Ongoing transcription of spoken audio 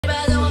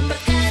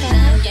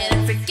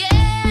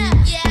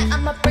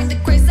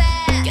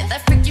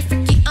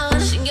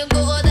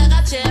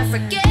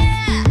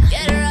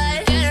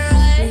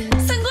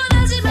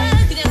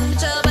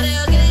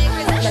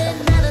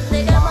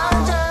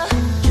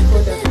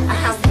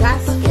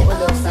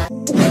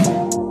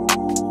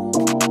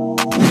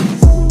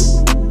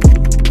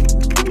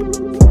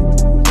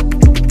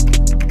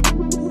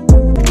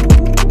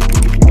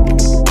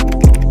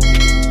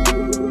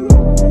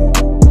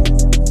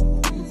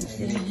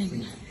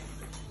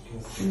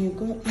When you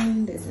go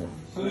in, there's a...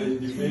 So it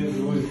depends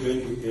who is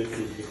going to get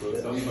it,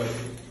 because somebody...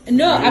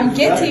 No, I'm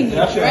getting it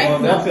right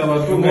now.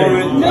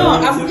 No,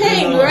 I'm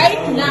paying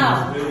right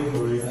now.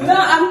 No,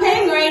 I'm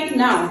paying right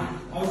now.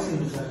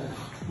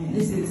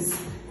 This is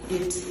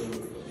it.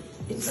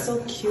 It's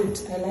so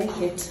cute. I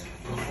like it.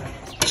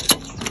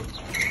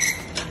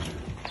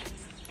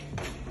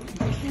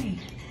 Okay.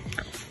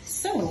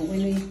 So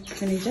when we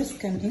just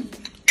come in,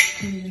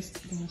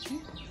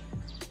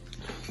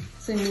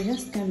 so when you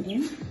just come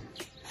in,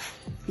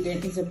 there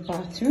is a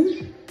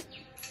bathroom.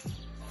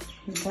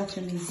 The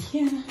bathroom is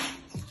here.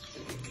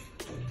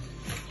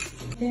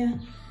 There,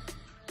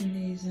 and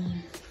there's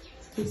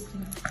this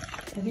thing.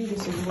 I think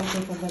this was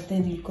water, but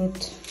then it got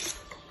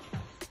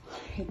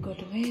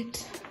wet.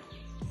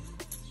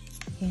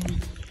 Yeah.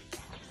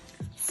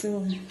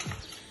 So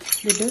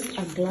the doors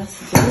are glass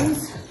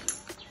doors.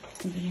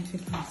 I don't know if you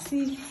can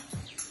see.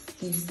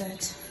 There's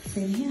that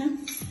thing here.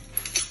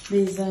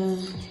 There's a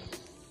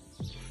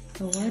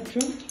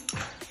wardrobe.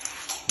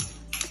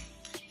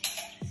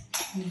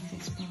 I don't know if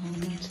it's power or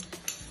not.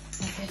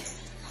 Okay,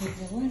 there's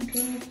a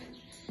wardrobe,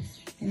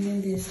 and then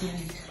there's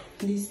like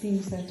these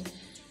things that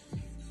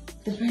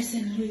the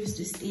person who used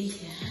to stay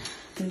here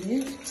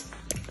left.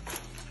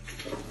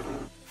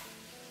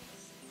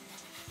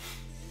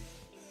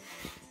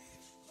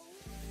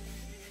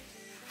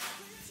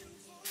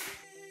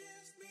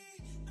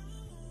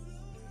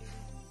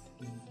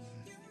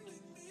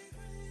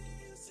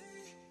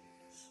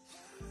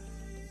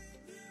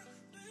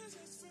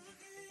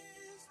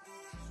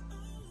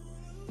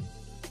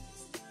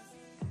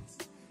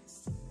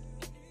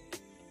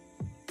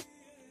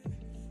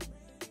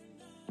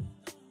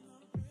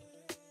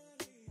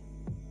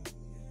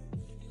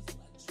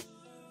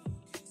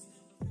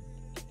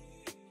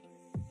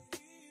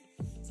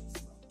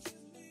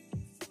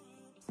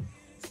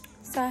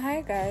 So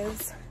hi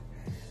guys,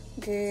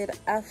 good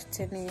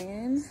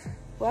afternoon,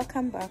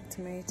 welcome back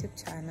to my YouTube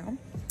channel.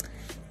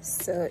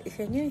 So if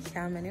you're new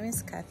here, my name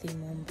is Kathy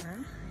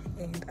Mumba,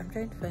 and I'm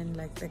trying to find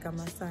like the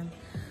camera sun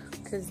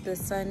because the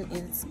sun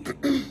is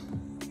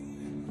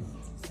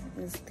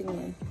it's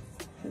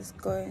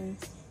going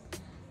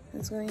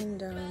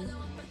down.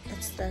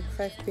 It's like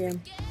 5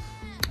 p.m.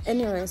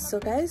 Anyway, so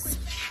guys,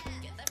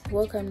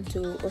 welcome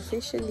to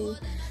officially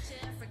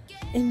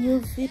a new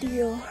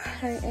video.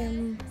 I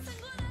am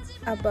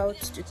about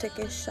to take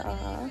a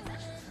shower.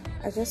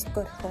 I just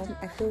got home.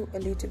 I feel a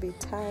little bit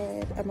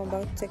tired. I'm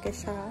about to take a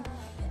shower.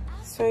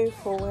 Sorry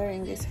for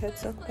wearing this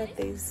headset, but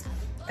there's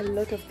a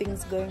lot of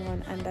things going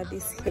on under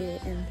this hair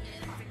and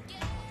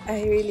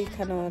I really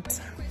cannot.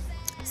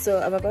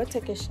 So I'm about to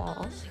take a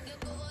shower,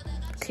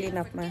 clean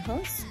up my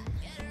house,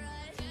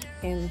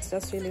 and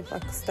just really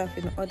pack stuff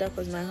in order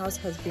because my house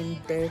has been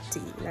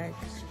dirty. Like,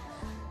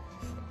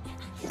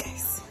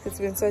 guys, it's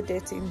been so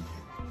dirty.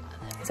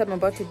 So I'm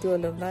about to do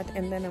all of that,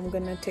 and then I'm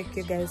gonna take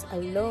you guys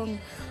along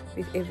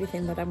with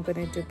everything that I'm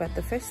gonna do. But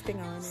the first thing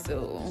I want to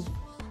do,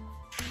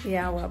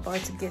 yeah, we're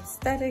about to get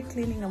started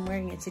cleaning. I'm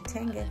wearing a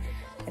chitenge.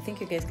 I think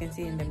you guys can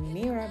see in the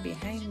mirror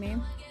behind me.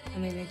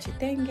 I'm in a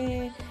chitenge,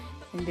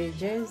 in the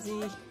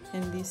jersey,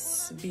 and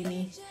this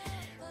beanie.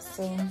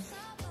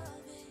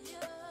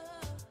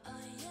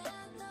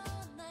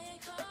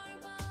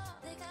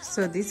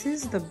 So this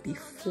is the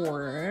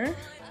before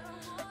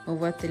of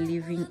what the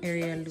living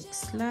area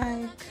looks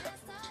like.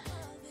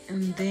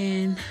 And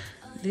then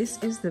this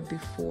is the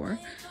before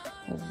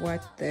of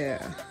what the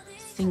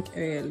sink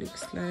area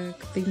looks like.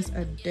 Things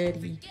are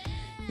dirty,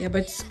 yeah,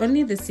 but it's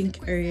only the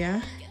sink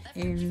area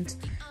and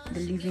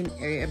the living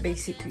area.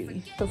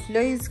 Basically the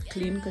floor is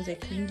clean because I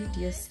cleaned it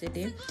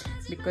yesterday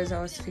because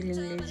I was feeling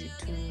lazy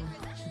to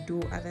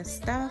do other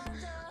stuff.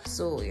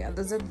 So yeah,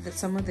 those are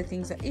some of the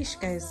things that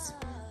guys,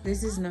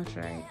 this is not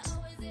right.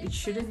 It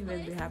shouldn't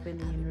even be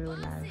happening in real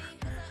life.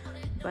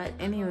 But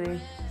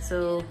anyway,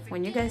 so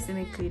when you guys see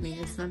me cleaning,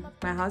 it's not,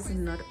 my house is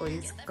not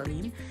always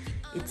clean.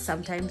 It's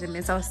sometimes a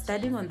mess. I was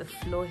standing on the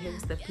floor,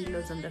 hence the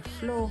pillows on the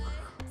floor,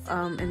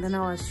 and then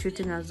I was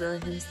shooting as well,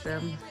 hence the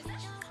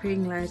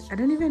ring light. I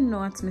don't even know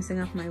what's messing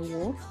up my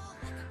wall,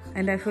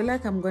 and I feel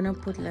like I'm gonna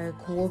put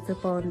like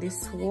wallpaper on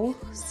this wall.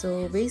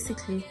 So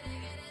basically,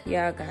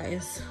 yeah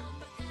guys,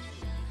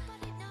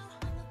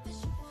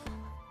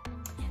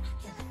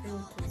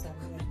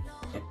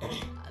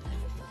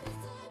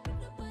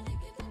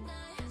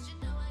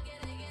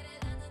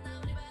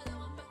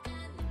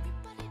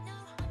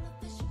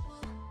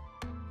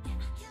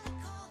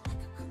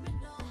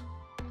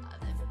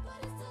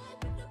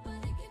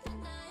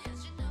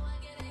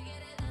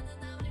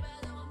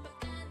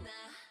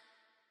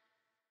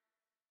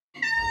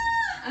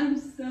 I'm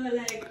so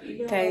like,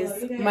 yo,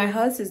 guys, my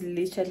house is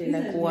literally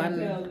like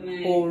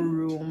one whole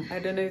room. I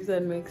don't know if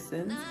that makes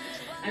sense.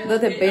 Though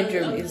the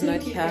bedroom is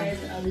not here.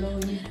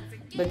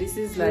 but this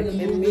is like a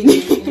mini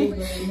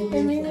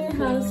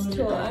house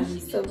tour.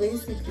 So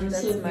basically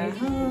that's my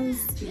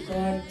house,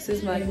 this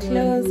is my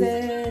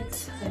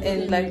closet,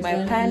 and like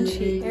my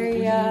pantry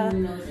area.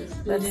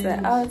 That's the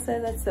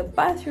outside, that's the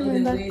bathroom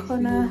in that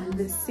corner,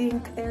 the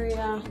sink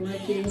area,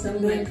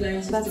 and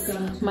then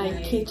that's my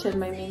kitchen,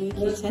 my mini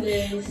kitchen.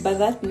 But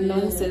that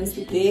nonsense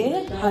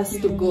there has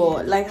to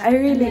go. Like I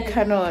really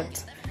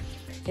cannot.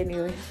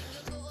 Anyway,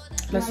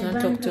 let's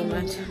not talk too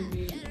much.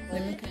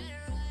 Let me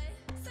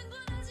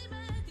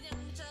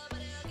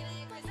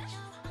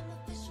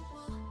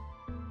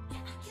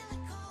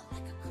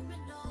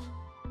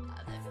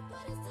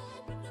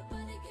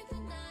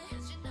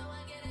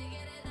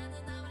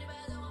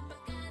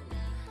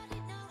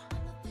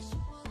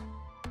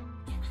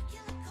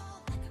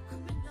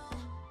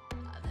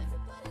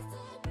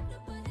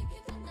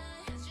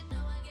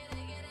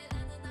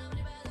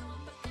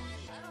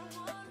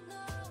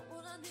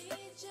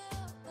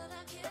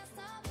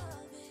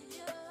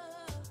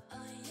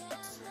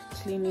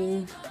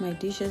cleaning my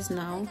dishes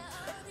now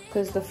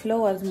because the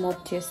floor was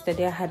mopped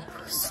yesterday. I had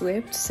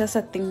swept,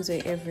 sasa things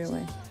were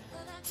everywhere,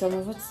 so I'm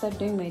about to start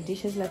doing my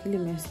dishes. Luckily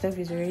my stuff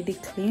is already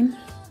clean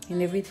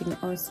and everything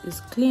else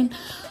is clean.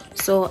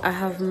 So I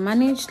have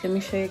managed, let me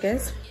show you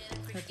guys.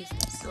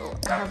 So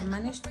I have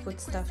managed to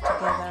put stuff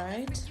together,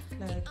 right?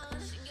 Like,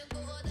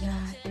 yeah,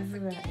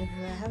 everywhere. I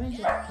haven't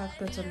yet packed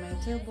what's on my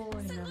table,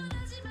 and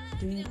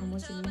I'm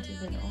watching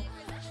YouTube and all,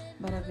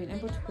 but I've been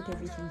able to put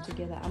everything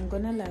together. I'm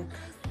gonna like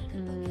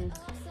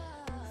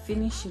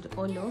finish it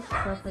all off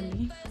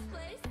properly,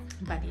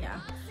 but yeah,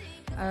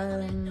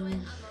 anyway,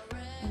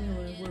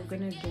 we're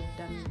gonna get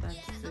done with that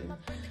soon.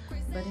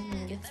 But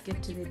anyway, let's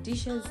get to the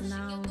dishes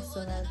now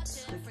so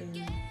that we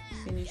can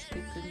finish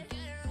quickly.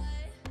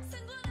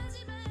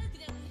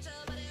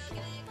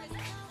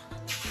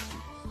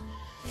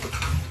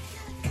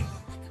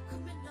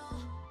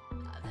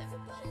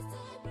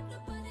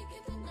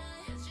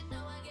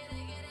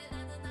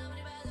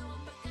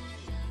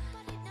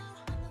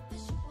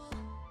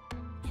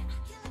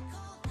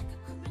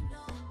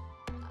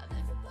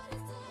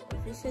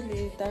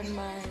 Officially done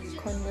my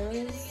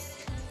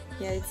cornrows.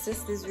 Yeah, it's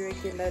just this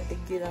regular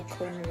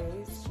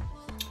cornrows.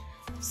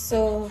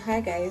 So hi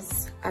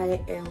guys,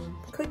 I am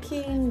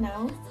cooking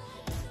now.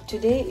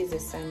 Today is a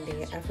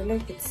Sunday. I feel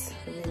like it's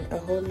been a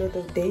whole lot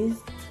of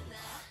days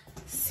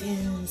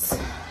since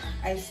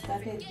I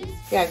started this.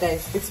 Yeah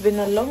guys, it's been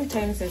a long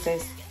time since I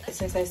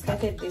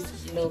started this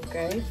vlog,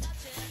 right?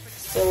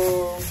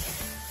 So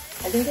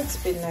I think it's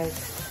been like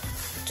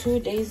 2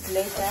 days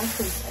later,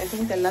 because I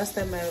think the last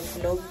time I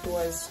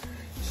vlogged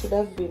should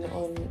have been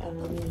on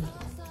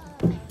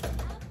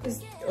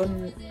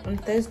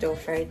Thursday or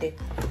Friday.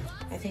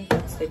 I think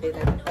that's the day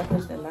that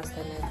was the last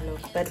time I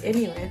vlogged. But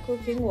anyway,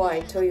 cooking while I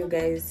tell you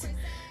guys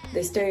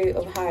the story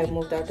of how I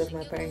moved out of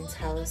my parents'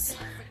 house.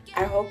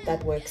 I hope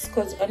that works,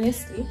 because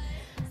honestly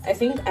I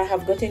think I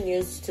have gotten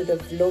used to the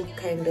vlog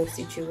kind of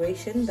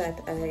situation that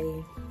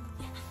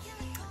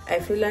I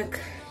feel like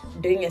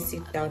doing a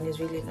sit down is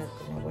really not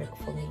gonna work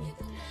for me.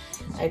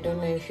 I don't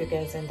know if you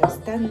guys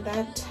understand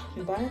that,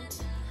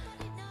 but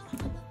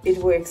it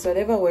works.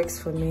 Whatever works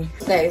for me.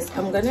 Guys,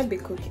 I'm gonna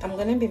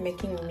be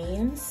making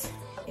beans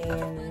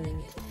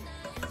and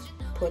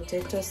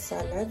potato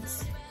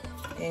salads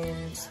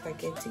and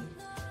spaghetti.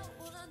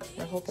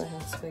 I hope I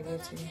have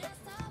spaghetti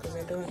because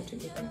I don't want to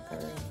eat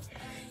macaroni.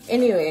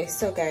 Anyway,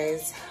 so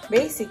guys,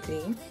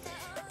 basically,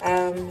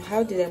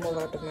 how did I move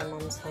out of my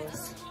mom's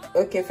house?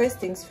 Okay, first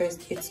things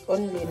first, it's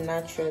only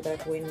natural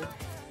that when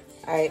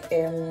I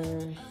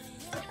am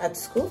at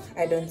school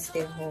I don't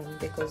stay home,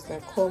 because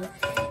like home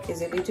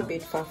is a little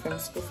bit far from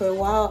school. For a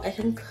while, I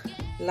think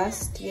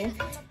last year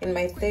in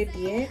my third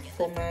year,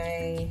 for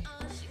my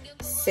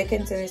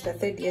second semester,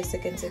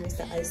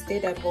 I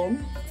stayed at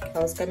home. I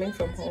was coming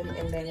from home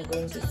and then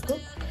going to school.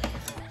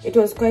 It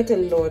was quite a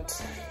lot.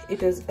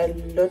 It was a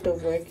lot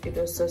of work. It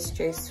was so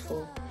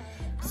stressful.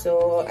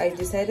 So I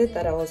decided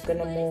that I was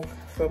gonna move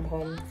from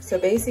home. So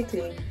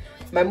basically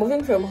my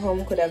moving from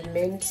home could have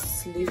meant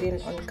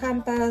living on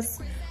campus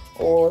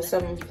or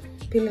some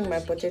peeling my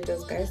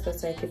potatoes, guys.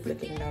 That's why I keep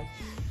looking down.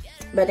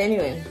 But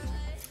anyway,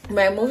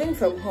 my moving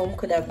from home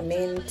could have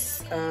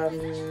meant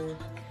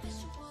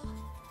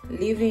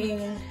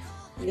leaving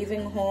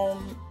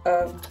home,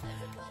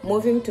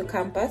 moving to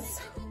campus,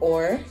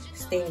 or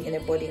staying in a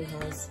boarding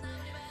house.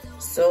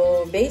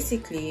 So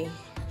basically,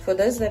 for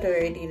those that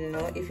already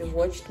know, if you've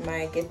watched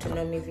my get to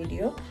know me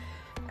video,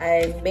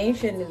 I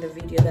mentioned in the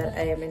video that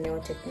I am a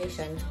nail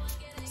technician.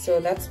 So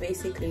that's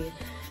basically,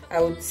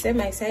 I would say,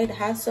 my side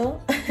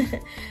hustle.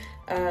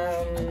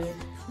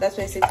 That's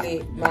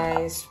basically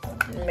my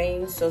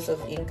main source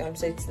of income.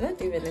 So it's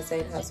not even a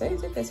side hustle.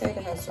 Is it a side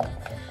hustle?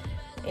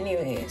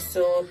 Anyway,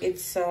 so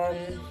it's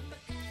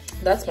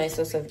that's my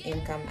source of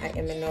income. I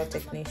am a nail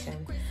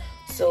technician.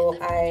 So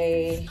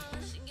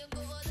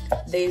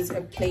there's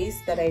a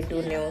place that I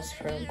do nails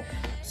from.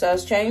 So I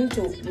was trying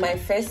to,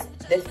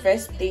 the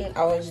first thing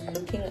I was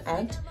looking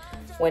at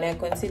when I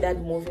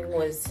considered moving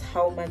was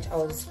how much I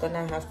was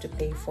gonna have to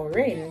pay for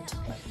rent.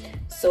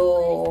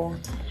 So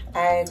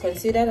I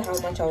considered how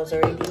much I was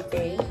already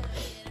paying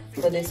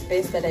for the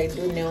space that I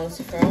do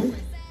nails from,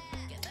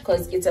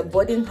 because it's a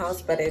boarding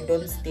house but I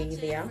don't stay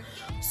there,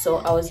 so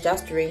I was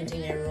just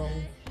renting a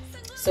room.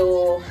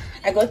 So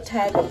I got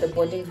tired of the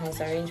boarding house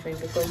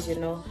arrangement, because you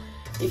know,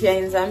 if you're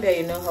in Zambia,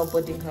 you know how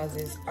boarding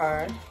houses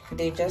are.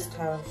 They just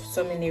have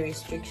so many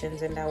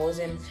restrictions, and I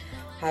wasn't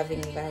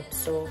having that.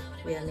 So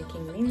we are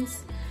making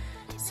means.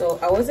 So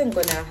I wasn't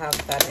gonna have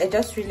that. I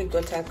just really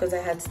got tired, because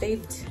I had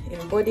stayed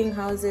in boarding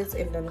houses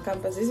and on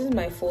campus. This is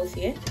my 4th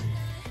year.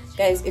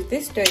 Guys, if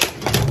this story,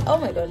 oh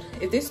my god,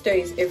 if this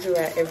story is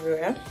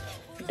everywhere,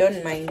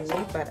 don't mind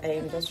me, but I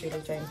am just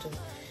really trying to,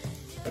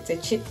 it's a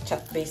chit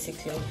chat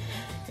basically.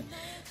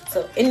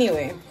 So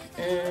anyway,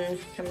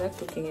 I'm not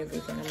cooking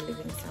everything, I'm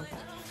leaving some.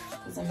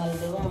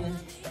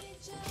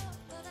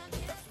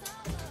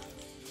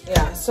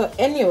 Yeah, so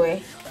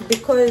anyway,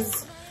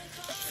 because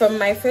from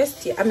my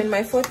 1st year, I'm in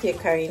my 4th year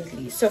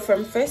currently, so from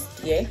in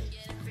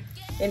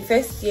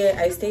first year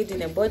I stayed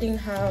in a boarding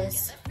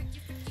house,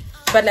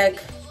 but like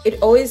it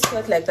always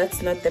felt like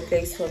that's not the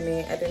place for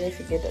me. I don't know if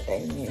you get what I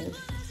mean.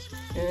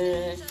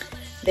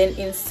 Then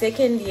in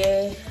 2nd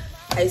year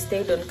I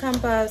stayed on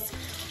campus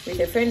with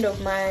a friend of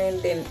mine.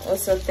 Then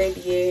also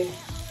 3rd year,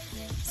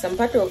 some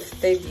part of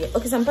 3rd year,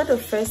 okay, some part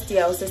of 1st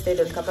year I also stayed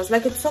on campus.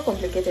 Like, it's so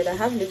complicated. I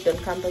have lived on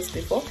campus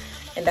before,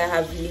 and I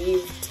have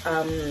lived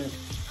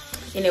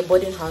in a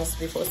boarding house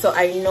before, so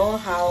I know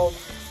how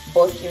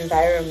both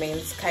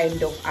environments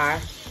kind of are.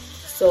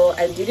 So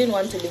I didn't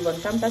want to live on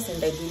campus,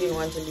 and I didn't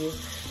want to live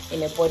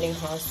in a boarding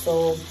house.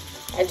 So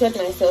I told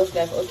myself,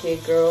 like, okay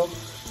girl,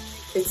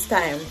 it's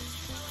time,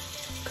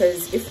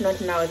 because if not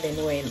now, then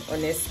when,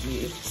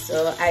 honestly.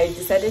 So I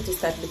decided to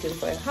start looking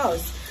for a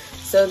house.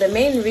 So the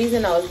main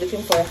reason I was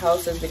looking for a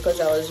house was because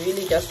I was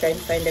really just trying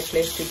to find a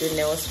place to do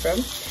nails from,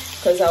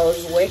 because I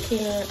was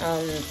working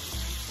on,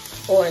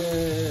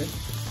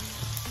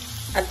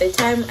 at the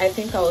time I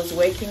think I was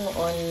working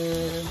on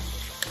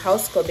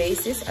house call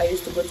basis. I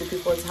used to go to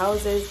people's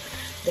houses,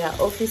 their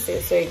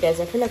offices. Sorry guys,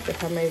 I feel like the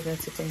camera is not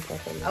sitting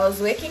properly. I was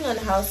working on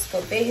house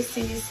call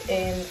basis,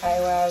 and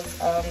I was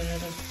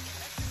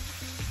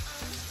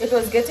it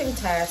was getting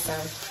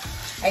tiresome.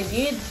 I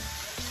did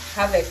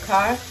have a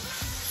car,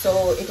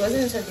 so it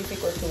wasn't so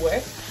difficult to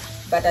work,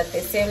 but at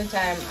the same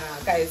time,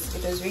 guys,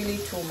 it was really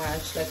too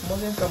much. Like,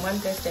 moving from one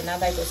place to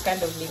another, it was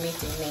kind of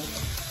limiting me.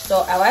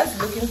 So I was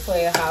looking for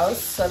a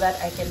house so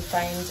that I can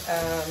find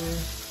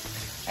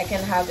I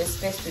can have a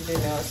space to do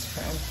nails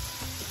from.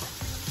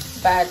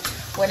 But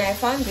when I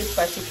found this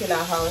particular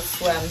house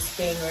where I'm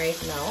staying right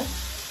now,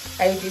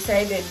 I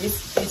decided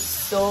this is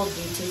so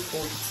beautiful.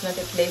 It's not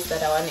a place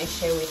that I want to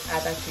share with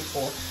other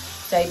people.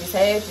 So I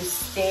decided to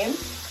stay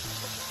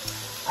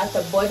at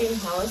a boarding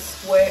house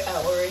where I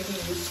already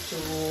used to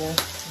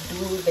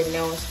do the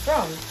nails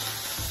from.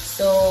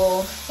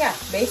 So yeah,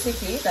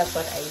 basically that's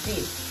what I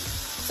did.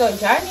 So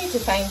journey to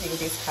finding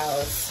this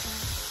house,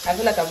 I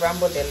feel like I've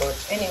rambled a lot.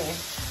 Anyway,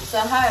 so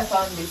how I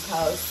found this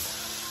house,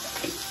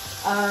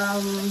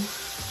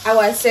 I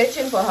was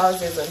searching for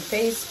houses on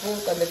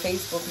Facebook, on the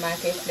Facebook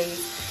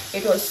marketplace.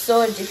 It was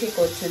so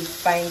difficult to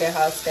find a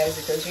house, guys.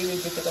 It was really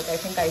difficult. I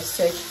think I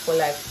searched for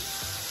like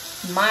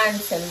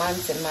months and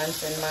months and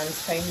months and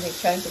months trying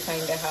to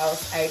find a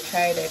house. I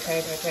tried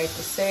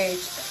to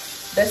search.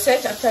 The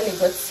search actually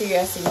got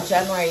serious in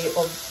January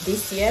of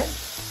this year.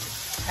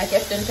 I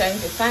kept on trying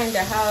to find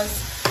a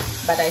house,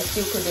 but I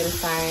still couldn't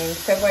find.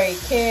 February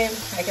came,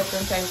 I kept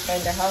on trying to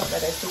find a house,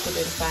 but I still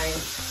couldn't find.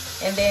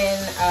 And then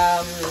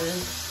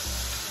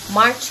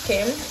March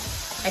came,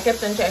 I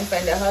kept on trying to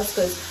find a house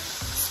because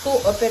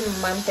school opened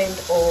month end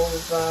of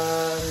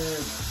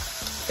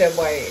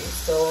February.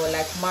 So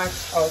like March,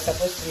 I was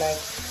supposed to like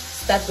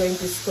start going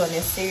to school on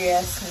a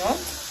serious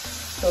note.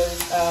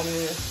 Because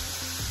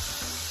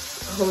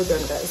hold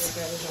on guys.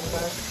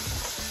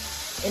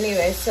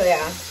 Anyway, so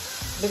yeah,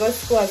 because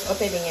school was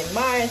opening in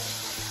March,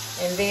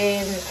 and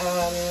then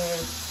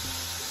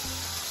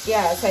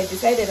yeah, so I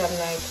decided, I'm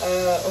like,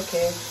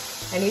 okay,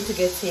 I need to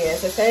get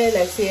serious. I started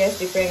like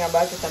seriously praying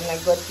about it. I'm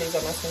like, God, please,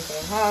 I'm asking for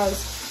a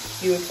house.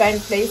 You would find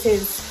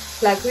places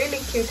like really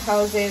cute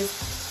houses,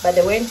 but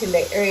they weren't in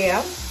the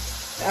area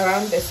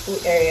around the school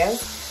areas,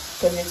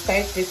 because it's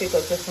quite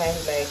difficult to find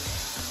like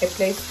a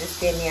place to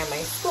stay near my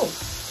school.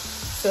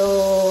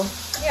 So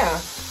yeah,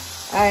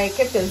 I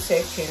kept on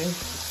searching.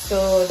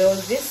 So there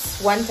was this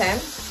one time,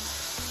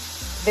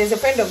 there's a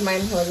friend of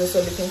mine who was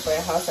also looking for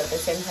a house at the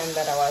same time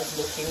that I was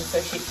looking.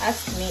 So she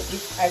asked me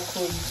if I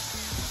could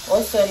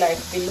also like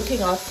be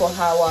looking out for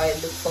her while I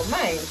look for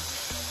mine.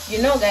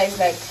 You know guys,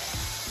 like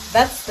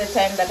that's the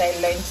time that I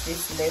learned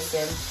this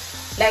lesson.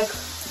 Like,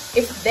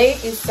 if there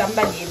is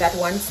somebody that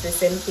wants the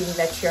same thing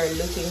that you're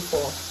looking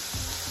for,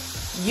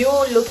 you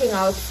looking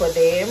out for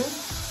them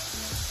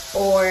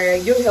or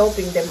you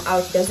helping them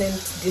out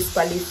doesn't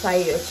disqualify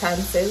your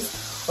chances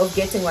of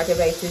getting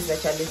whatever it is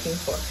that you're looking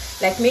for.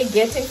 Like me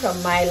getting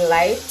from my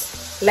light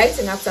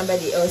lighting up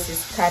somebody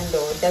else's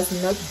candle does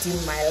not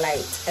dim my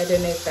light. I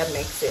don't know if that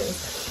makes sense.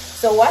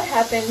 So what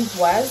happened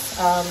was,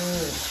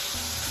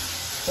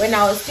 when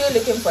I was still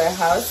looking for a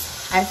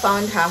house, I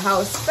found her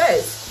house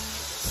first.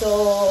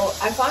 So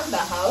I found the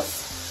house,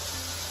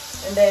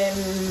 and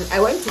then I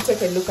went to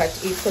take a look at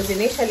it, because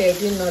initially I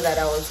didn't know that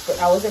I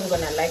wasn't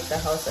gonna like the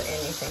house or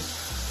anything.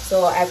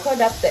 So I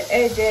called up the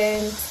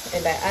agent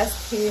and I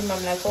asked him,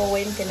 I'm like, oh,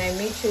 when can I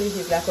meet you?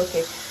 He's like,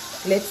 okay,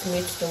 let's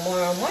meet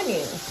tomorrow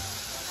morning.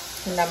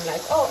 And I'm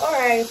like, oh, all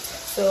right.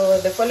 So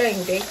the following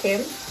day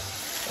came,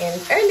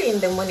 and early in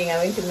the morning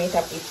I went to meet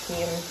up with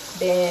him.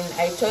 Then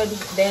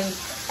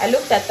I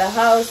looked at the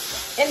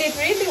house, and it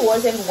really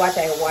wasn't what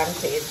I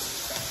wanted.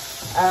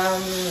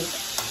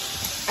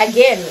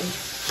 Again,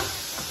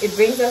 it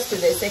brings us to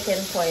the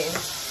second point.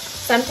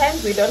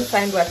 Sometimes we don't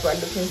find what we're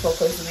looking for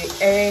because we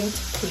aren't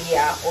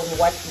clear on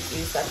what it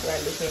is that we're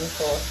looking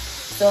for.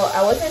 So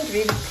I wasn't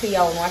really clear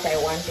on what I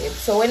wanted.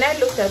 So when I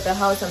looked at the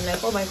house, I'm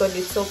like, oh my god,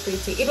 it's so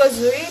pretty. It was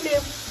really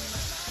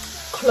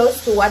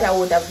close to what I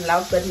would have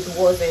loved, but it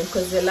wasn't,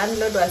 because the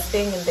landlord was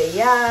staying in the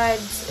yard,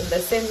 in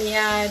the same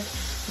yard.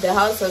 The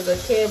house was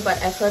okay,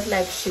 but I felt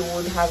like she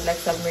would have like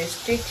some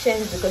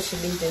restrictions because she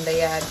lived in the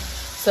yard.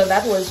 So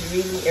that was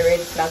really a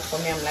red flag for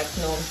me. I'm like,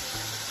 no,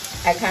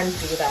 I can't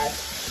do that.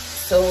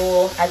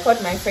 So I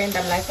called my friend.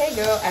 I'm like, hey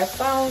girl, I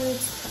found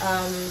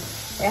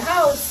a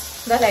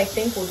house that I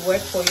think would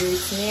work for you.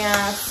 It's near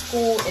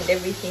school and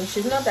everything.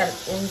 She's not an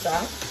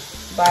unza,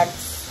 but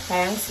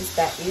her young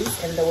sister is,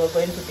 and they were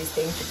going to be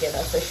staying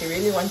together. So she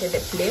really wanted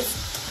a place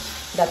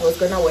that was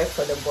gonna work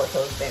for the both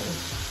of them.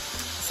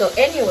 So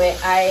anyway,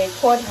 I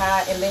called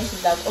her, and then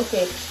she's like,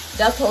 okay,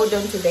 just hold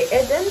on to the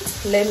agent,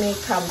 let me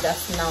come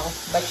just now.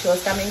 But she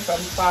was coming from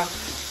far.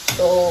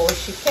 So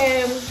she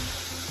came,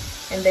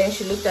 and then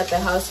she looked at the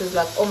house. She was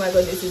like, oh my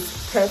god, this is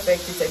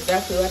perfect, it's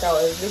exactly what I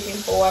was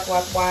looking for,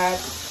 what.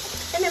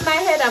 And in my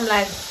head I'm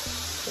like,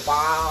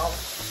 wow,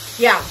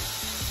 yeah.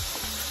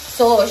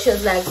 So she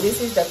was like, this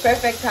is the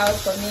perfect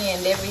house for me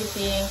and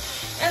everything.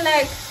 And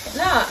like,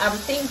 now I'm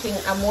thinking,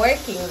 I'm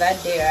working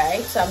that day,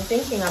 right? So I'm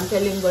thinking, I'm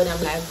telling God,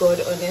 I'm like, God,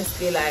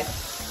 honestly, like,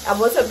 I've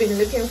also been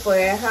looking for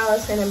a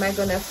house, and am I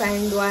gonna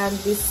find one?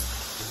 This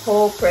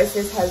whole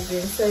process has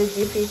been so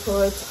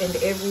difficult and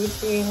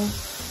everything.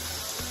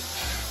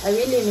 I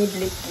really need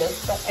lip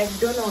gloss, but I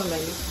don't know my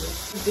lip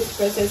gloss. This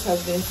process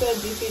has been so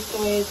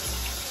difficult.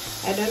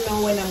 I don't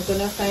know when I'm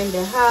gonna find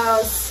a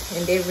house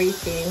and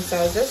everything. So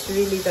I was just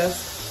really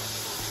just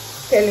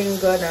telling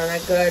God, oh my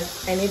God,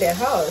 I need a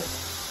house.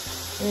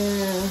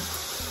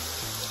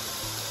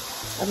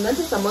 I've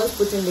noticed I'm always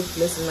putting lip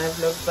gloss in my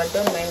vlogs, but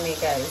don't mind me,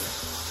 guys.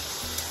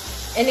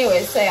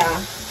 Anyway, so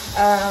yeah,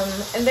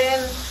 and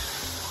then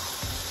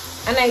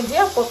an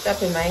idea popped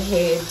up in my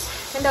head,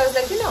 and I was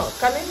like, you know,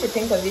 coming to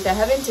think of it, I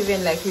haven't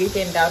even like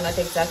written down what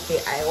exactly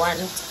I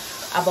want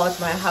about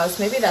my house.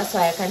 Maybe that's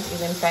why I can't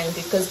even find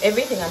it, because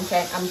everything I'm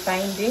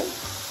finding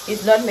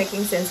is not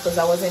making sense because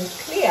I wasn't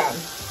clear.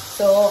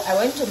 So I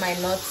went to my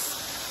notes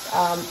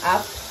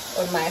app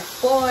on my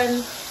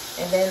phone,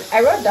 and then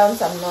I wrote down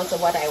some notes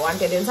of what I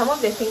wanted. And some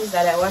of the things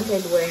that I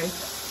wanted were,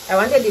 I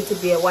wanted it to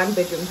be a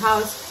one-bedroom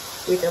house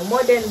with a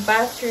modern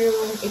bathroom.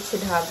 It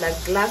should have like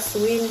glass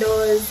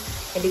windows,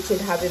 and it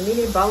should have a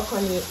mini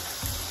balcony.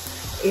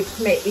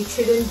 It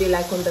shouldn't be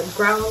like on the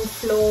ground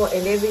floor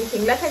and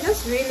everything. Like, I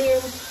just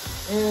really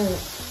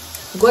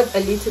got a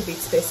little bit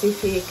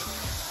specific.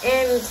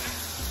 And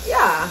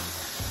yeah,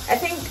 I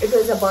think it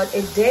was about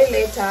a day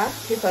later,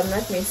 if I'm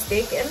not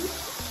mistaken,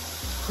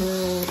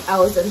 I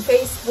was on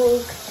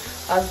Facebook.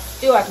 I was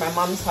still at my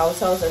mom's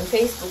house. I was on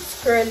Facebook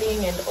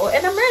scrolling,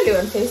 and I'm rarely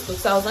on Facebook,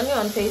 so I was only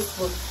on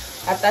Facebook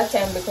at that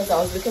time because I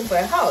was looking for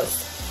a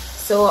house.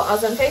 So I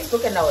was on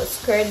Facebook and I was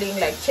scrolling,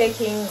 like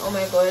checking, oh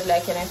my god,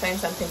 like, can I find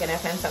something, can I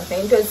find something?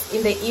 It was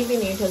in the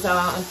evening. It was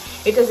a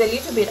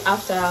little bit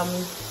after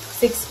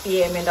 6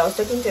 p.m. and I was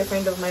talking to a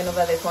friend of mine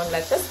over the phone,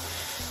 like, just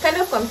kind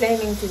of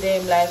complaining to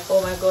them, like,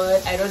 oh my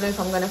god, I don't know if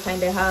I'm gonna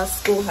find a house.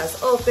 School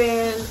has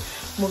opened,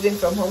 moving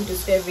from home to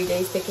school every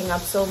day is taking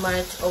up so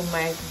much of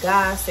my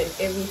gas and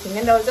everything,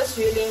 and I was just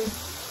really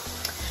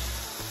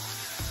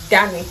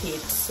done with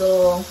it.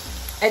 So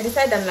I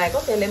decided, I'm like,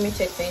 okay, let me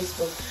check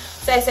Facebook.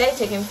 So I started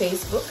checking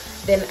Facebook.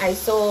 Then I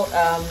saw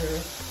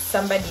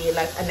somebody,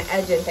 like an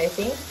agent, I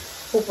think,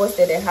 who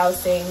posted a house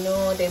saying,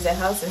 no, there's a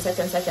house in such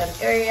and such an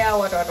area,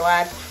 what,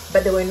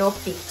 but there were no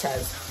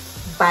pictures,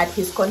 but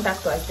his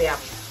contact was there,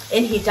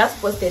 and he just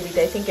posted it,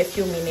 I think, a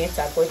few minutes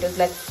ago. It was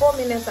like 4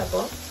 minutes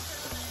ago.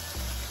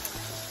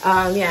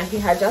 Yeah, he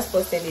had just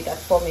posted it at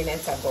 4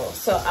 minutes ago.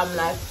 So I'm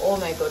like, oh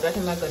my god, what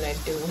am I gonna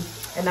do?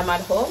 And I'm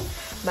at home.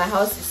 My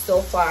house is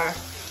so far.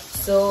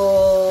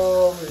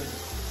 So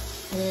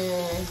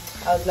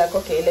I was like,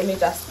 okay, let me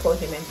just call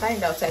him and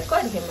find out. So I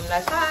called him. I'm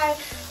like, hi,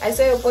 I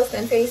saw your post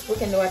on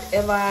Facebook and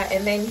whatever.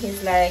 And then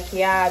he's like,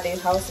 yeah, the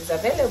house is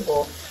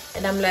available.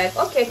 And I'm like,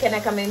 okay, can I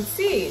come and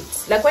see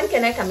it? Like, when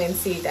can I come and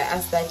see it? I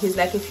asked that. He's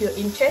like, if you're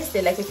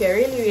interested, like, if you're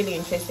really, really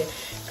interested,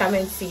 come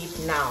and see it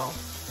now.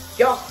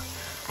 Yo,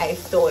 I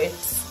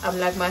thought, I'm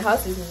like, my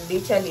house is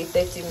literally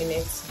 30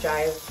 minutes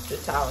drive to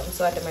town,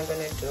 so what am I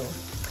gonna do?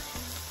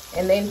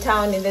 And then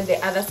town, and then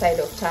the other side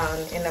of town,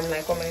 and I'm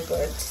like, oh my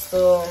god.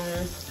 So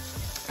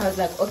I was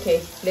like,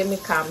 okay, let me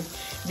come.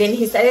 Then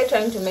he started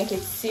trying to make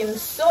it seem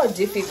so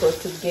difficult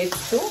to get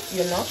to,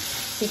 you know.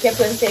 He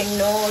kept on saying,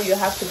 no, you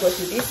have to go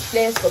to this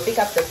place, go pick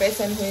up the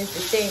person who is to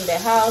stay in the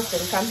house,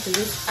 and come to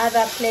this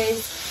other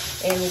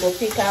place and go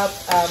pick up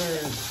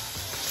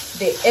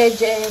the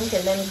agent,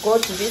 and then go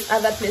to this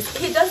other place.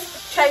 He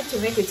just tried to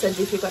make it so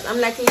difficult. I'm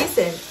like,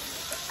 listen,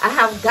 I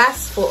have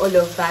gas for all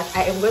of that.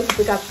 I am going to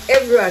pick up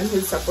everyone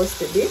who's supposed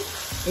to be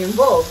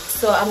involved.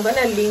 So I'm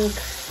gonna link,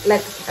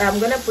 like, I'm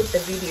gonna put the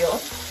video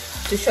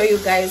to show you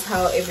guys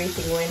how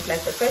everything went.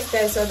 Like, the first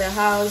day I saw the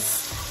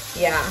house,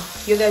 yeah,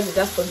 you guys will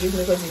just forgive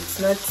me because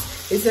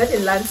it's not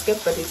in landscape,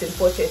 but it's in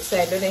portrait, so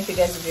I don't know if you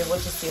guys will be able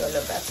to see all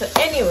of that. So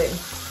anyway,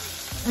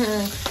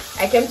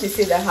 I came to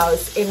see the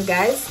house, and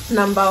guys,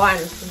 number one,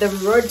 the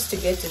road to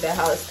get to the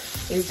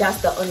house is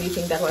just the only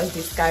thing that was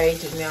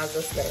discouraging me. I was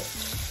just like,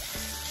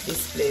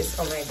 this place,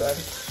 oh my god.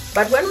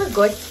 But when we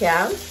got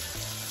here,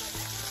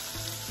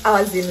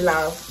 I was in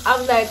love.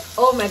 I'm like,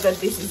 oh my god,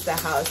 this is the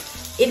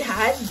house. It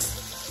had,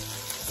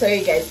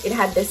 sorry guys, it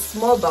had the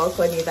small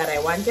balcony that I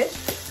wanted,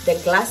 the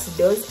glass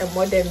doors, a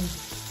modern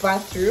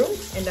bathroom,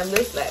 and I'm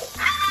just like,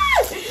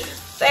 ah!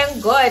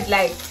 Thank god.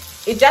 Like,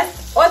 it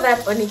just, all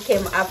that only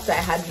came after I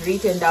had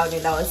written down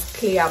and I was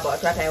clear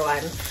about what I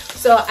want.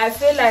 So I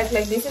feel like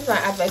this is my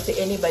advice to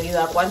anybody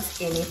that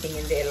wants anything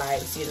in their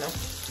lives, you know.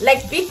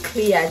 Like, be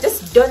clear.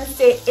 Just don't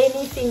say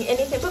anything,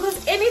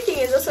 because anything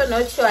is also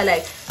not sure.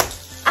 Like,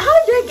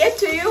 how do I get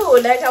to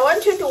you? Like, I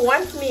want you to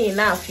want me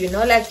enough, you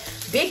know. Like,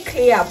 be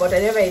clear about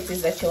whatever it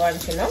is that you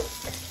want, you know.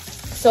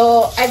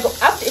 So I got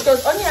up. It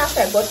was only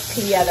after I got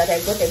clear that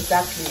I got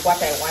exactly what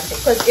I wanted.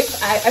 Because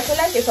if I feel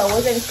like if I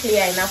wasn't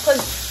clear enough,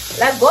 because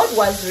like God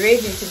was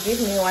ready to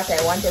give me what I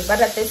wanted, but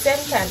at the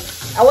same time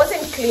I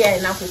wasn't clear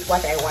enough with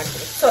what I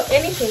wanted. So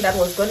anything that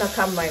was gonna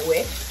come my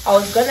way, I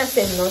was gonna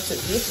say no to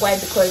it.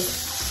 Why?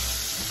 Because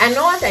I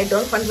know what I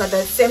don't want, but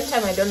at the same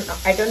time I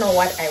don't know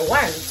what I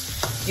want.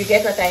 You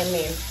get what I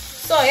mean?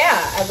 So yeah,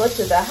 I go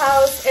to the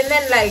house, and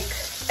then like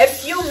a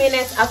few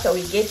minutes after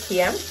we get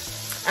here,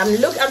 I'm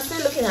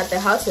still looking at the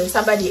house when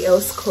somebody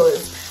else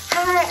calls.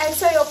 Hi, I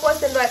saw your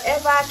post and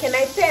whatever, can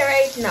I pay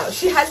right now?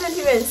 She hasn't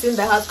even seen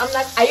the house. I'm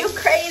like, are you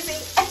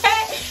crazy?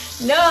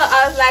 No,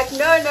 I was like,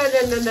 no,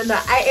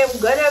 I am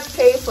gonna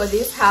pay for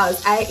this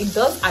house.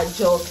 Those are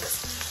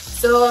jokes.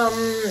 So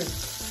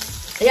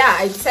yeah,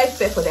 I decided to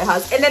pay for the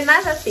house. And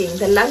another thing,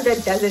 the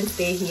landlord doesn't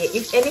stay here.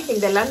 If anything,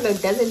 the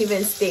landlord doesn't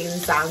even stay in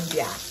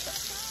Zambia.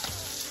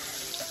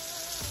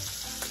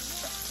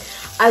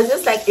 I was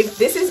just like, if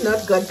this is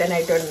not God, then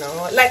I don't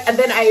know. Like, and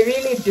then I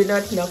really do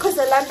not know, because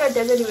the landlord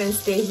doesn't even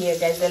stay here,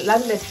 guys. The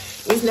landlord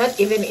is not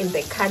even in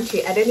the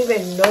country. I don't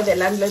even know the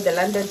landlord. The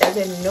landlord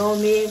doesn't know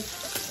me.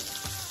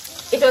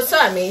 It was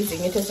so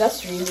amazing. It was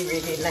just really,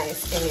 really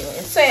nice. Anyway,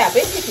 so yeah,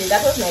 basically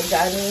that was my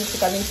journey to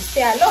coming to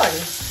stay alone.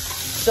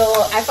 So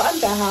I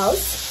found the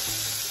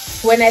house.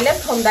 When I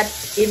left home that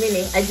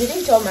evening, I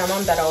didn't tell my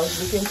mom that I was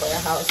looking for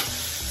a house.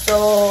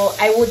 So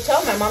I would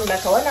tell my mom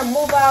like I want to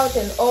move out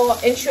and all,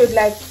 and she would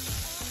like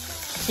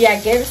be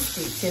against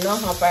it. You know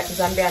how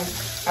Zambian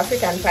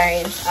African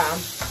parents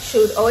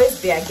should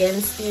always be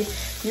against it.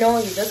 No,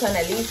 you just want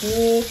to leave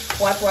me,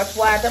 what.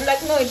 I'm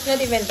like, no, it's not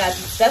even that.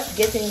 It's just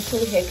getting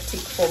too hectic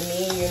for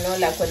me, you know,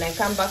 like when I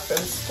come back from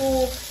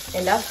school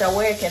and after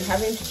work and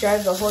having to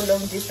drive a whole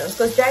long distance,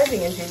 because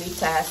driving is really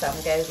tiresome,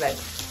 guys. Like,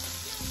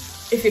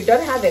 if you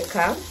don't have a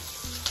car,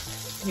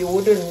 you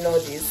wouldn't know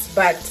this,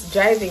 but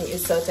driving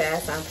is so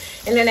tiresome.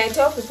 And when I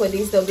tell people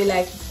this, they'll be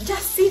like,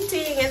 just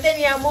sitting and then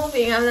you're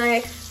moving. I'm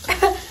like,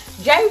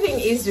 driving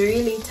is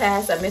really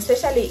tiresome,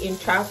 especially in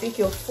traffic.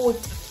 Your foot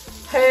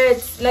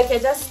hurts, like you're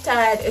just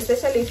tired,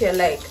 especially if you're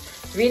like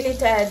really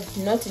tired,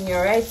 not in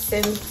your right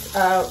sense,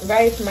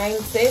 right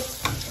mindset.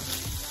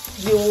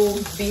 You'll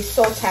be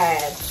so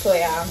tired. So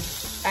yeah,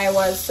 I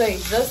was so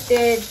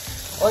exhausted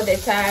all the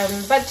time.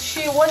 But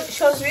she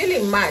was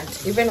really mad.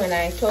 Even when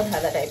I told her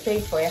that I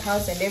paid for a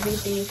house and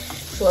everything,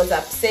 she was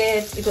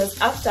upset. It was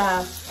after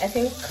I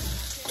think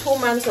 2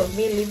 months of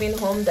me leaving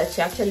home that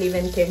she actually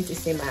even came to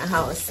see my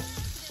house.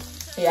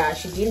 Yeah,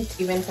 she didn't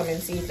even come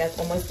and see it like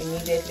almost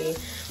immediately,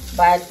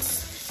 but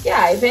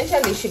yeah,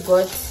 eventually she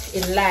got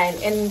in line.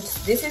 And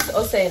this is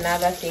also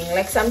another thing,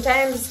 like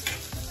sometimes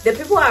the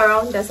people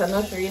around us are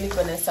not really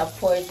going to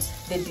support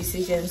the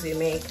decisions we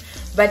make,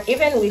 but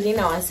even within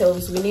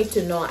ourselves we need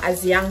to know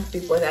as young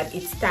people that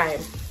it's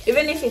time.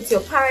 Even if it's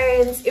your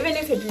parents, even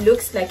if it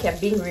looks like you're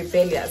being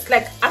rebellious,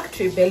 like act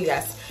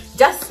rebellious.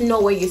 Just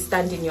know where you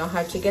stand in your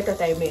heart. You get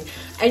what I mean?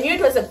 I knew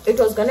it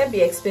was gonna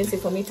be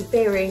expensive for me to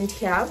pay rent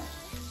here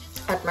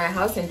at my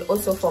house, and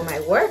also for my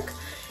work,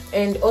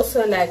 and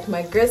also like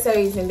my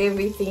groceries and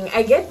everything.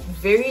 I get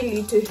very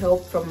little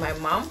help from my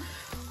mom,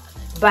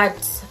 but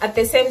at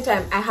the same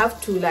time I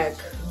have to like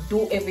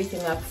do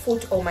everything, like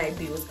foot all my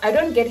bills. I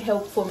don't get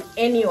help from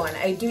anyone.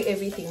 I do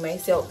everything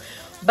myself.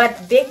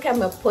 But there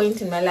came a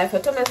point in my life I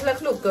told myself,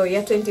 like, look girl,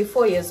 you're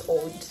 24 years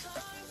old.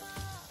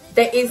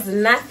 there is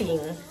nothing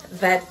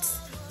that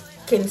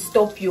can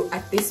stop you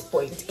at this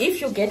point.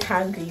 If you get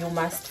hungry, you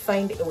must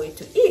find a way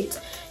to eat.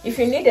 If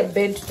you need a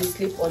bed to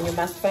sleep on, you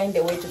must find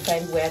a way to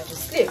find where to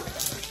sleep.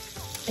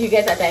 You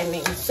get what I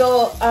mean?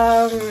 So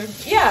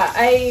yeah,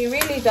 I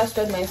really just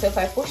told myself,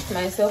 I pushed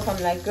myself,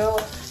 I'm like, girl,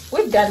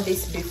 we've done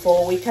this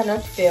before, we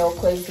cannot fail.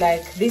 Because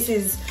like, this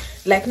is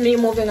like me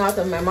moving out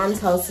of my mom's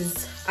house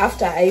is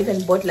after I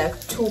even bought like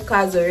 2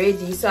 cars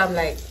already. So I'm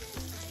like,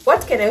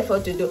 what can I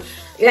afford to do?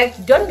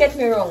 Like, don't get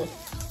me wrong,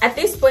 at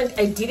this point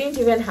I didn't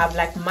even have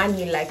like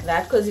money like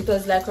that, because it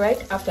was like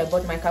right after I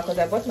bought my car, because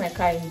I bought my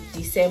car in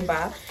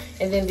December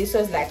and then this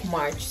was like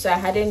March, so I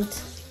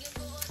hadn't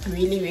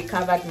really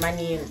recovered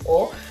money and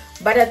all.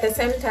 But at the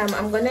same time,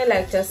 I'm gonna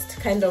like just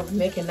kind of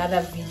make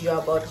another video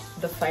about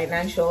the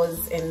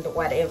financials and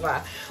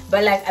whatever.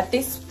 But like at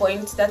this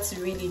point, that's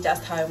really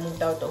just how I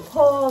moved out of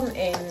home.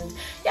 And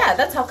yeah,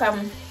 that's how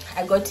come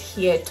I got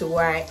here to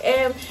where I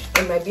am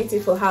in my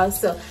beautiful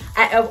house. So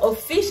I am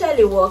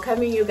officially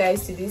welcoming you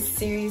guys to this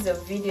series of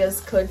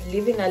videos called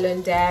Living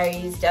Alone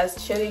Diaries, just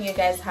showing you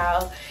guys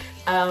how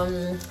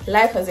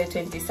life as a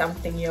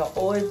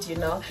 20-something-year-old, you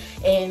know,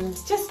 and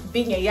just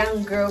being a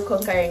young girl,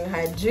 conquering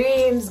her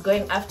dreams,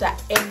 going after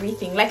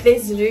everything. Like,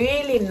 there's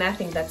really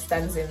nothing that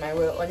stands in my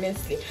way,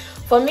 honestly.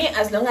 For me,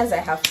 as long as I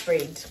have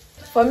prayed,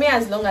 for me,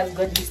 as long as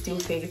God is still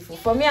faithful,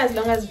 for me, as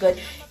long as God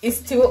is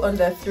still on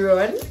the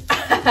throne,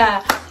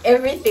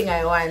 everything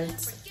I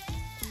want,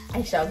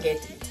 I shall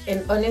get it.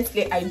 And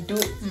honestly, I do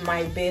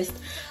my best.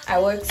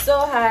 I work so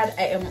hard.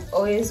 I am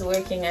always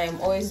working. I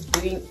am always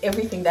doing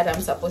everything that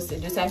I'm supposed to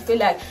do. So I feel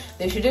like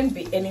there shouldn't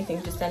be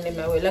anything to stand in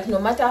my way. Like, no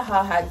matter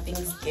how hard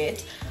things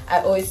get,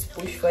 I always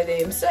push for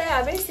them. So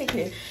yeah,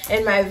 basically.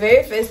 And my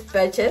very first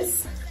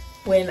purchase,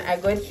 when I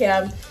got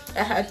here,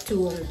 I had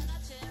to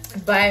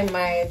buy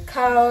my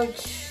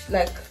couch,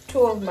 like 2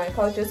 of my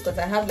couches, because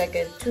I have like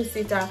a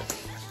 2-seater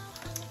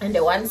and a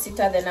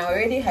 1-seater. Then I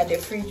already had a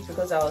fridge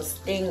because I was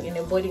staying in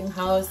a boarding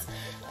house,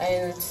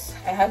 and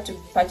I had to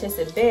purchase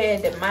a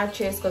bed, a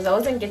mattress, because I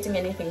wasn't getting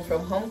anything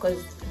from home,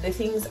 because the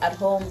things at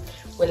home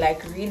were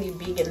like really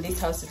big and this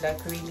house is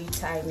like really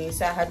tiny.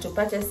 So I had to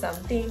purchase some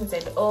things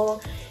and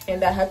all,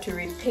 and I had to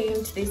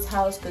repaint this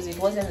house because it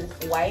wasn't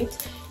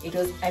white, it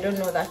was, I don't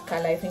know that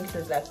color, I think it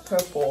was like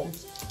purple.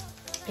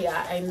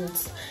 Yeah, and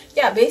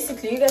yeah,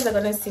 basically you guys are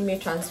gonna see me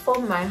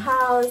transform my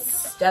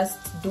house, just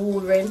do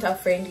renter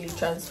friendly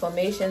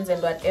transformations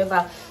and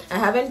whatever. I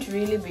haven't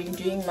really been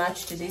doing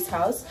much to this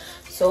house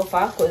so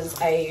far, because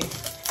I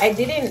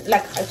didn't,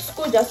 like,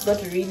 school just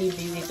got really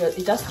busy.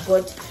 It just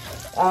got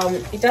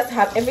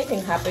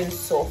everything happened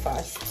so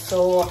fast,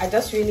 so I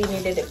just really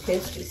needed a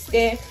place to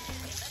stay,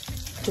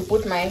 to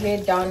put my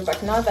head down.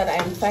 But now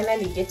that I'm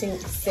finally getting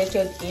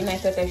settled in, I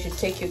thought I should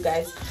take you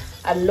guys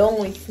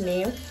along with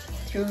me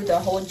through the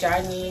whole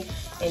journey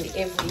and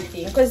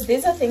everything, because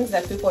these are things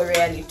that people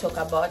rarely talk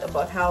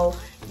about how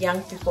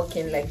young people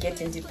can like get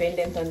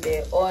independent on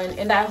their own.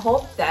 And I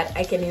hope that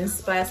I can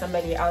inspire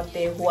somebody out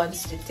there who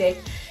wants to take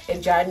a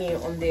journey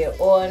on their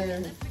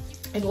own.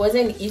 It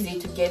wasn't easy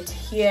to get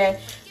here.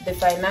 The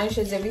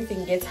financials,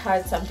 everything gets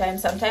hard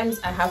sometimes. Sometimes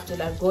I have to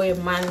like go a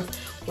month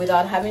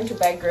without having to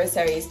buy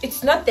groceries.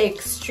 It's not the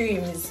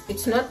extremes,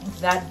 it's not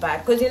that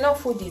bad, because you know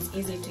food is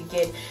easy to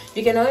get.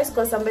 You can always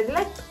call somebody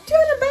like, do you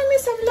want to buy me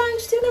some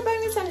lunch, do you want to buy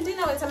me some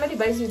dinner? When somebody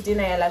buys you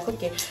dinner, you're like,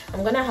 okay,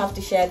 I'm gonna have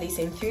to share this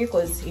in 3,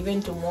 because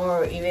even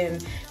tomorrow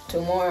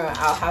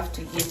I'll have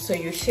to eat. So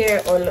you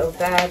share all of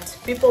that.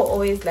 People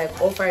always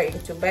like offering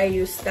to buy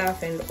you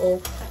stuff and all,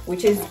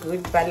 which is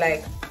good, but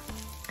like,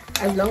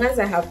 as long as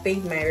I have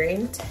paid my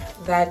rent,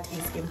 that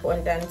is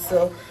important.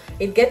 So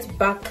it gets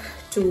back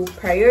to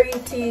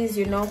priorities,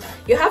 you know,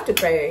 you have to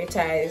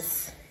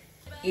prioritize.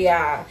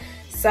 Yeah,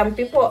 some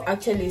people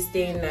actually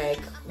staying, like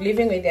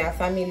living with their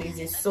families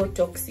is so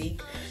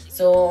toxic.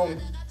 So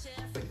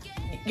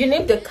you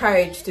need the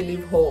courage to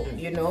leave home,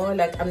 you know.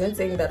 Like, I'm not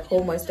saying that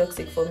home was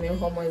toxic for me.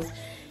 Home was,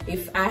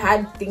 if I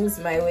had things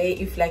my way,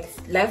 if like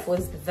life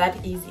was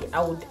that easy,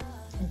 I would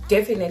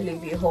definitely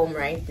be home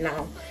right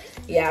now.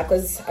 Yeah,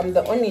 because I'm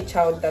the only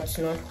child that's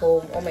not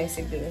home. All my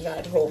siblings are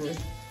at home.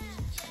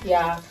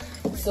 Yeah,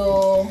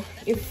 so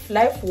if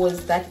life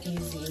was that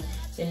easy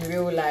in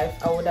real life,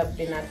 I would have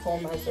been at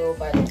home as well,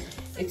 but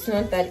it's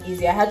not that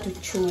easy. I had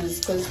to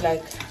choose, because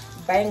like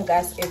buying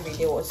gas every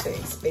day was so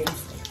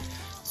expensive.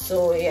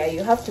 So yeah,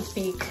 you have to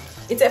pick.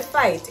 It's a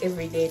fight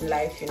every day in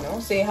life, you know,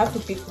 so you have to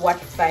pick what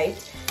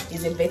fight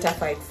is a better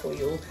fight for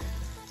you,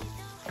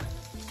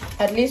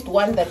 at least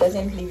one that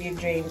doesn't leave you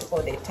drained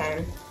all the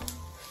time.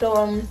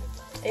 So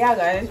yeah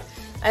guys,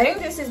 I think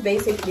this is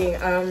basically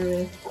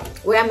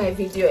where my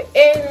video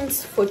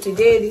ends for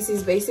today. This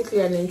is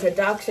basically an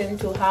introduction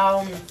to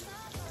how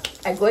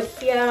I got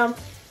here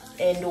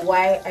and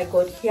why I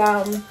got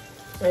here.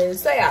 And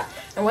so yeah,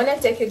 I want to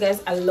take you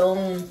guys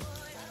along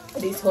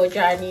this whole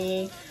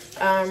journey.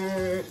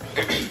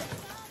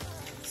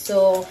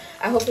 So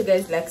I hope you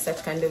guys like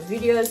such kind of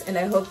videos, and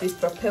I hope this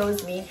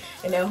propels me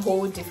in a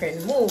whole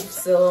different move.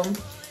 So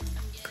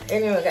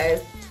anyway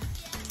guys,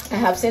 I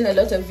have seen a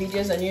lot of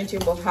videos on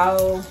YouTube of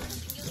how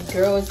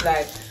girls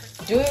like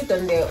do it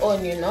on their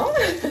own, you know.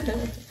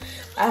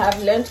 I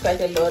have learned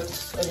quite a lot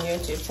on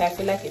YouTube, so I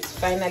feel like it's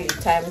finally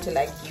time to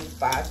like give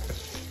back.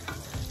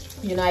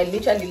 You know, I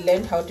literally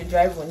learned how to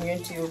drive on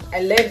YouTube.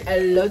 I learned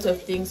a lot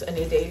of things on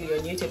a daily on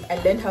YouTube.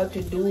 I learned how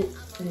to do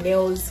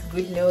nails,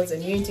 good nails on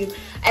YouTube.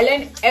 I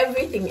learned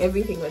everything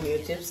on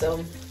YouTube.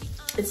 So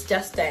it's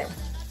just time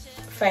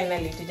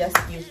finally to just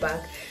give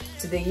back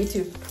to the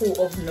YouTube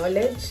pool of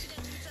knowledge.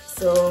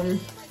 So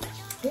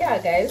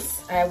yeah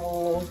guys, I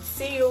will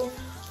see you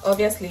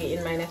obviously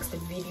in my next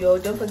video.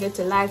 Don't forget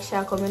to like,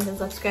 share, comment and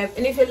subscribe.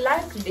 And if you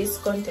like this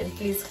content,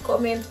 please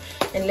comment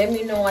and let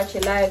me know what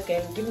you like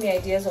and give me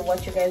ideas of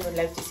what you guys would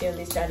like to see on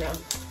this channel.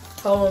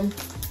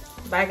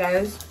 Bye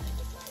guys.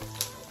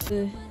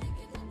 This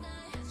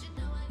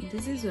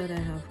is what I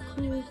have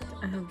cooked.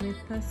 I have made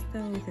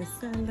pasta with a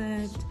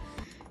salad,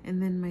 and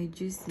then my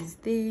juice is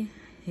there,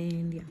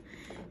 and yeah,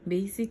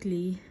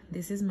 basically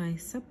this is my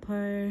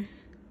supper.